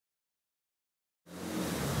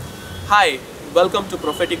Hi, welcome to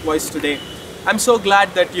Prophetic Voice today. I'm so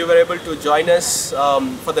glad that you were able to join us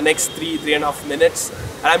for the next three and a half minutes.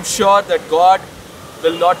 And I'm sure that God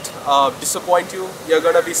will not disappoint you. You're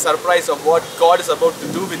going to be surprised of what God is about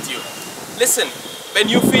to do with you. Listen, when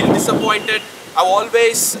you feel disappointed,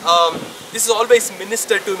 this has always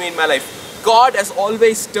ministered to me in my life. God has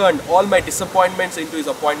always turned all my disappointments into His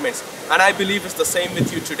appointments. And I believe it's the same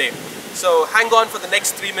with you today. So hang on for the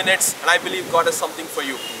next 3 minutes and I believe God has something for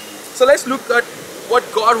you. So let's look at what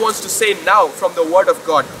God wants to say now from the Word of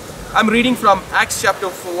God. I'm reading from Acts chapter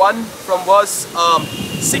 1 from verse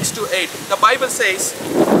 6 to 8. The Bible says,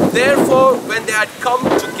 "Therefore when they had come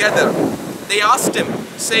together, they asked Him,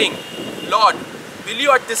 saying, Lord, will you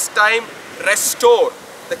at this time restore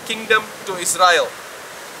the kingdom to Israel?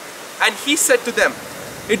 And He said to them,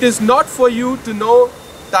 It is not for you to know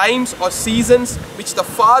times or seasons which the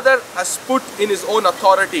Father has put in His own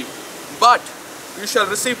authority, but you shall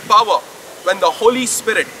receive power when the Holy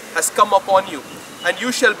Spirit has come upon you, and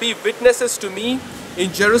you shall be witnesses to me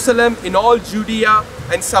in Jerusalem, in all Judea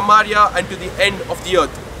and Samaria, and to the end of the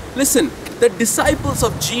earth." Listen, the disciples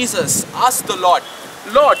of Jesus asked the Lord,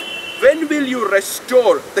 "Lord, when will you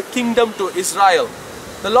restore the kingdom to Israel?"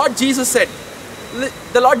 The Lord Jesus said,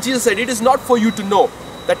 "It is not for you to know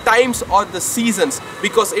the times or the seasons,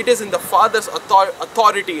 because it is in the Father's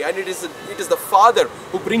authority, and it is the Father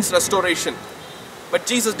who brings restoration." But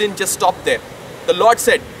Jesus didn't just stop there. The Lord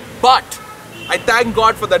said, "But," I thank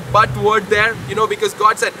God for that "but" word there, because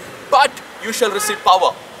God said, "But you shall receive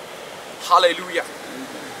power." Hallelujah.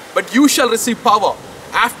 "But you shall receive power.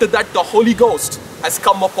 After that the Holy Ghost has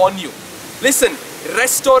come upon you." Listen,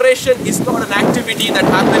 restoration is not an activity that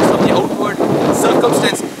happens from the outward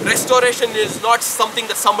circumstance. Restoration is not something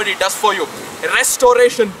that somebody does for you.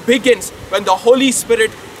 Restoration begins when the Holy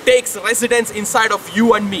Spirit takes residence inside of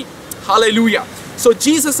you and me. Hallelujah. So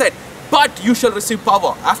Jesus said, "But you shall receive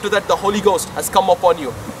power. After that the Holy Ghost has come upon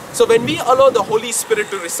you." So when we allow the Holy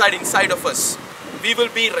Spirit to reside inside of us, we will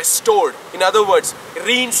be restored. In other words,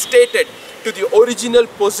 reinstated to the original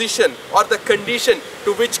position or the condition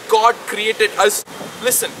to which God created us.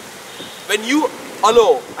 Listen, when you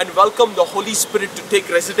allow and welcome the Holy Spirit to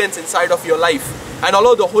take residence inside of your life and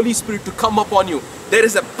allow the Holy Spirit to come upon you, there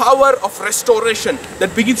is a power of restoration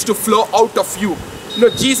that begins to flow out of you.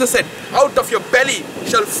 Jesus said, "Out of your belly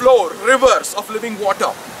shall flow rivers of living water."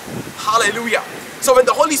 Hallelujah. So when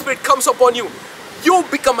the Holy Spirit comes upon you, you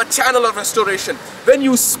become a channel of restoration. When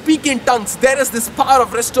you speak in tongues, there is this power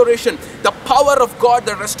of restoration. The power of God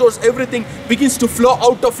that restores everything begins to flow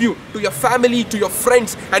out of you, to your family, to your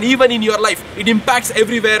friends, and even in your life. It impacts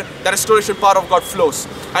everywhere the restoration power of God flows.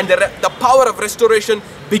 And the power of restoration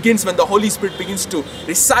begins when the Holy Spirit begins to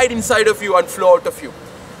reside inside of you and flow out of you.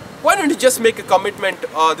 Why don't you just make a commitment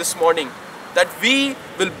this morning that we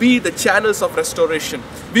will be the channels of restoration.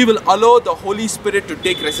 We will allow the Holy Spirit to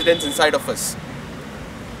take residence inside of us.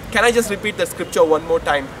 Can I just repeat the scripture one more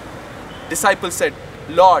time? Disciples said,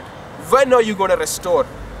 "Lord, when are you going to restore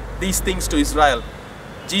these things to Israel?"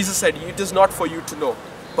 Jesus said, "It is not for you to know,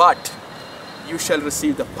 but you shall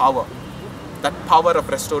receive the power." That power of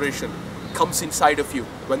restoration comes inside of you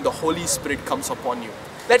when the Holy Spirit comes upon you.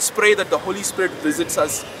 Let's pray that the Holy Spirit visits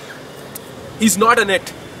us. He's not an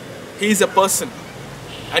it, He is a person.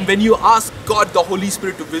 And when you ask God, the Holy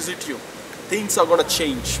Spirit, to visit you, things are going to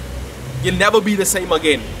change. You'll never be the same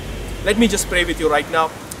again. Let me just pray with you right now.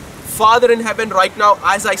 Father in heaven, right now,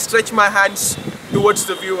 as I stretch my hands towards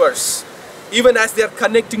the viewers, even as they are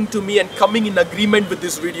connecting to me and coming in agreement with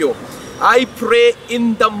this video, I pray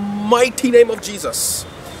in the mighty name of Jesus,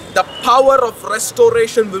 the power of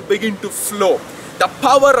restoration will begin to flow. The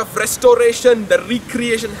power of restoration, the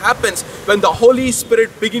recreation happens when the Holy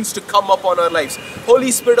Spirit begins to come upon our lives.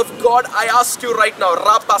 Holy Spirit of God, I ask you right now,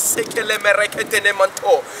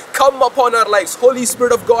 come upon our lives. Holy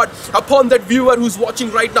Spirit of God, upon that viewer who's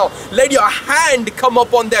watching right now, let your hand come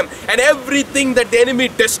upon them, and everything that the enemy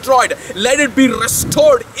destroyed, let it be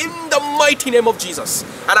restored in the mighty name of Jesus.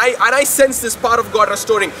 And I sense this power of God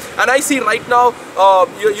restoring. And I see right now,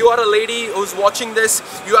 you are a lady who's watching this.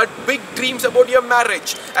 You had big dreams about your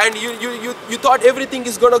marriage, and you thought everything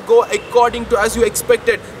is going to go according to as you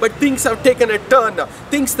expected, but things have taken a turn.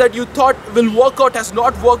 Things that you thought will work out has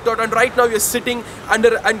not worked out, and right now you're sitting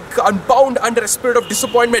under and bound under a spirit of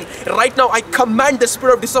disappointment. Right now I command the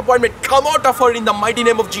spirit of disappointment, come out of her in the mighty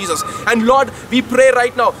name of Jesus. And Lord, we pray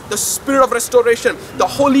right now, the spirit of restoration, the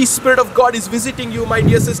Holy Spirit of God is visiting you, my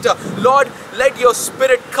dear sister. Lord, let your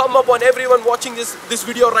spirit come upon everyone watching this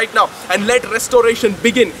video right now, and let restoration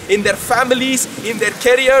begin in their families, in their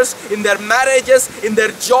careers, in their marriages, in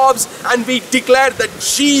their jobs, and we declare that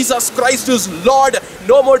Jesus Christ is Lord.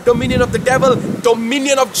 No more dominion of the devil,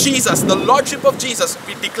 dominion of Jesus, the Lordship of Jesus.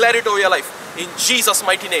 We declare it over your life in Jesus'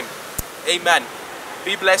 mighty name. Amen.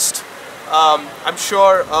 Be blessed. I'm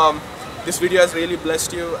sure this video has really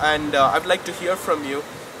blessed you, and I'd like to hear from you.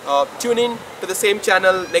 Tune in to the same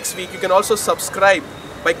channel next week. You can also subscribe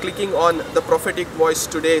by clicking on the Prophetic Voice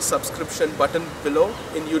Today subscription button below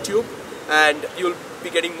in YouTube, and you'll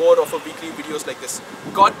be getting more of a weekly videos like this.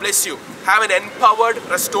 God bless you. Have an empowered,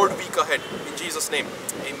 restored week ahead. In Jesus' name,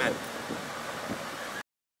 amen.